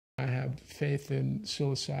had faith in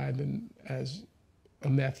psilocybin as a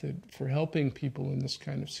method for helping people in this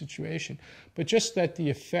kind of situation. But just that the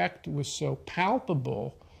effect was so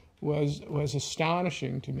palpable was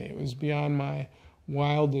astonishing to me. It was beyond my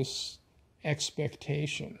wildest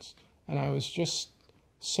expectations. And I was just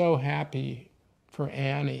so happy for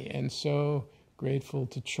Annie and so grateful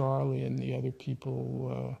to Charlie and the other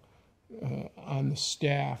people on the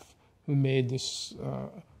staff who made this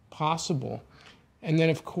possible. And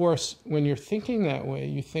then, of course, when you're thinking that way,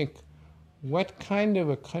 you think, what kind of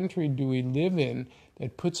a country do we live in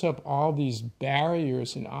that puts up all these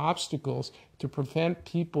barriers and obstacles to prevent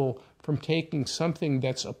people from taking something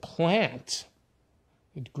that's a plant,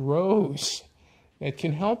 that grows, that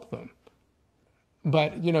can help them?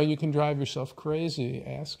 But, you know, you can drive yourself crazy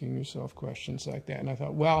asking yourself questions like that. And I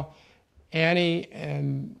thought, well, Annie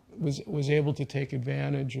was able to take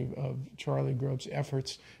advantage of Charlie Grove's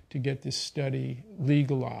efforts to get this study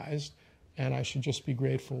legalized, and I should just be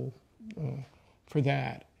grateful for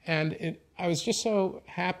that. And I was just so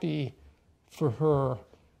happy for her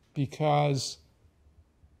because,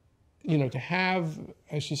 you know, to have,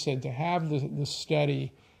 as she said, to have the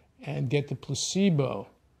study and get the placebo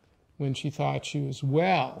when she thought she was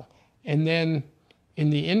well, and then in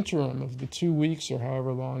the interim of the 2 weeks or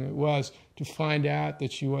however long it was, to find out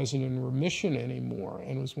that she wasn't in remission anymore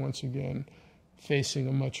and was once again facing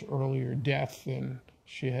a much earlier death than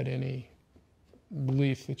she had any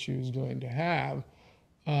belief that she was going to have.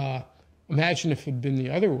 Imagine if it had been the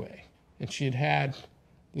other way, and she had had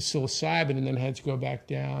the psilocybin and then had to go back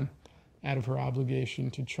down out of her obligation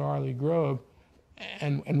to Charlie Grove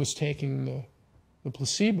and was taking the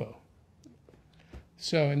placebo.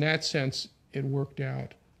 So in that sense, it worked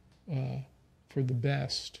out for the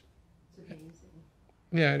best. It's amazing.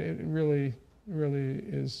 Yeah, it really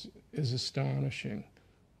is astonishing.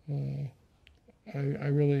 I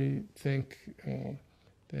really think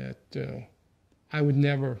that I would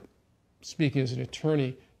never, speaking as an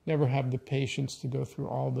attorney, never have the patience to go through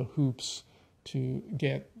all the hoops to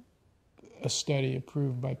get a study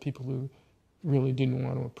approved by people who really didn't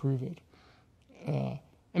want to approve it.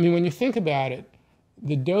 I mean, when you think about it,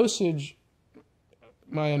 the dosage,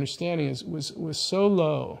 my understanding is, was so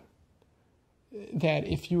low that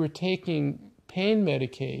if you were taking pain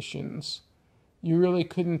medications, you really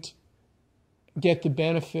couldn't get the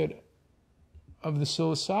benefit of the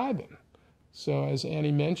psilocybin. So as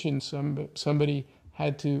Annie mentioned, somebody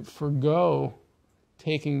had to forgo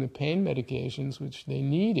taking the pain medications, which they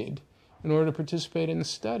needed, in order to participate in the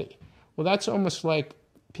study. Well, that's almost like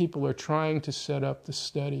people are trying to set up the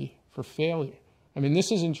study for failure. I mean,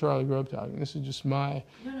 this isn't Charlie Grove talking. This is just my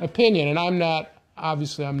opinion. And I'm not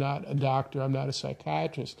a doctor. I'm not a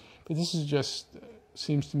psychiatrist. But this is just,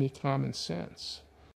 seems to me, common sense.